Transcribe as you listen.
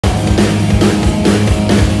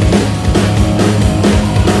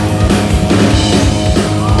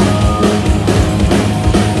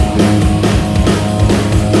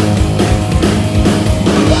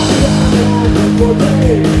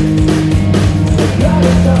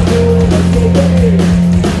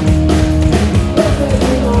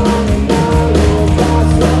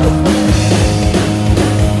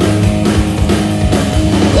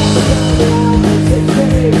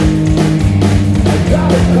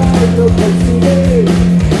so close to me.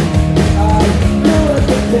 I feel like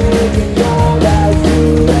the taking ground as you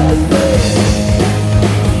left me.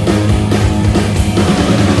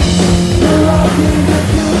 The rock is that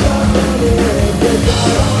you got running, it's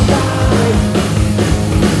all online.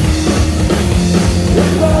 The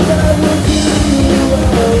love that will do you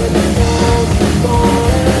well in the town, more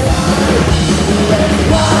alive.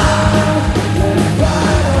 Let's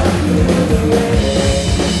ride up through the rain.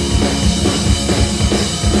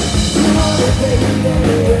 You wanna take me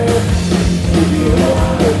anywhere, if you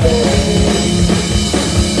wanna be.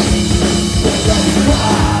 Let's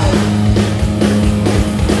ride.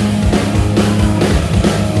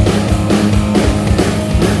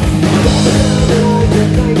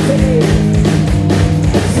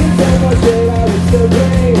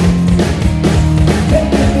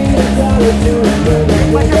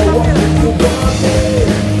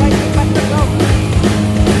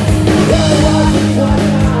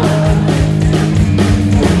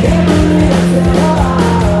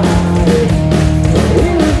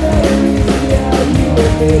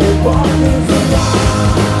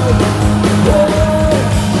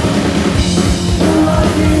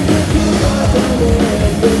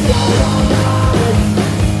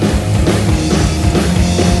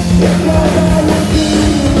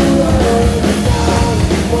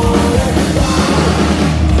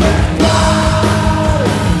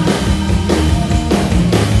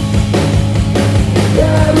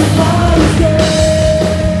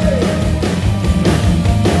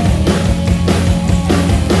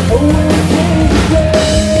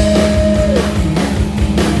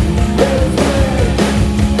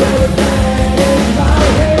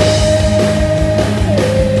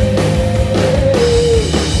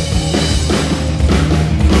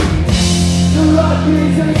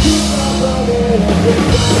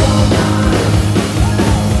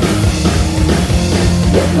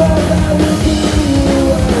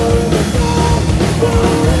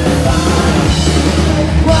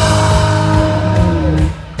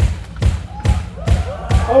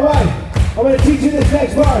 Alright, I'm going to teach you this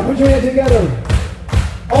next part. Put your hands together.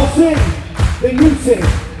 I'll sing, then you sing.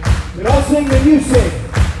 Then I'll sing, then you sing.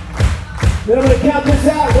 Then I'm going to count this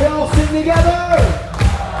out. We all sing together.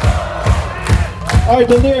 Alright,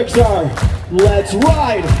 the lyrics are, let's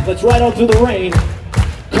ride on through the rain.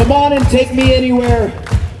 Come on and take me anywhere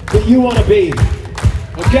that you want to be.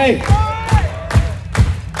 Okay?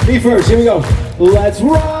 Me first, here we go. Let's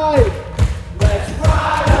ride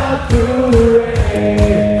on through the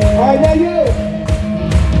rain. Alright, now you.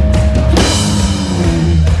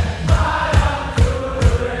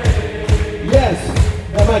 Yes,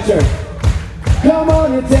 that's my turn. Come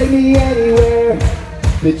on and take me anywhere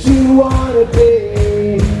that you want to be.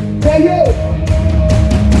 Now you.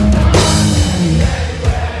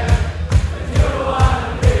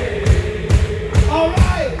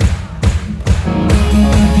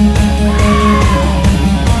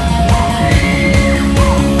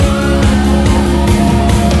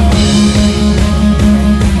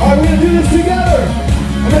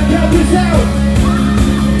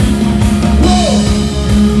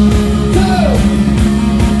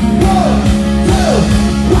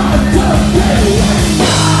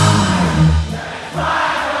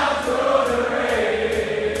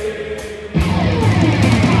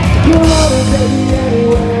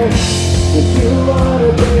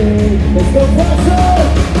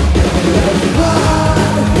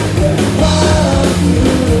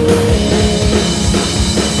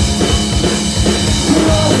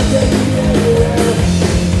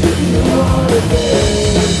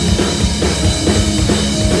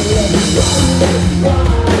 Let's ride.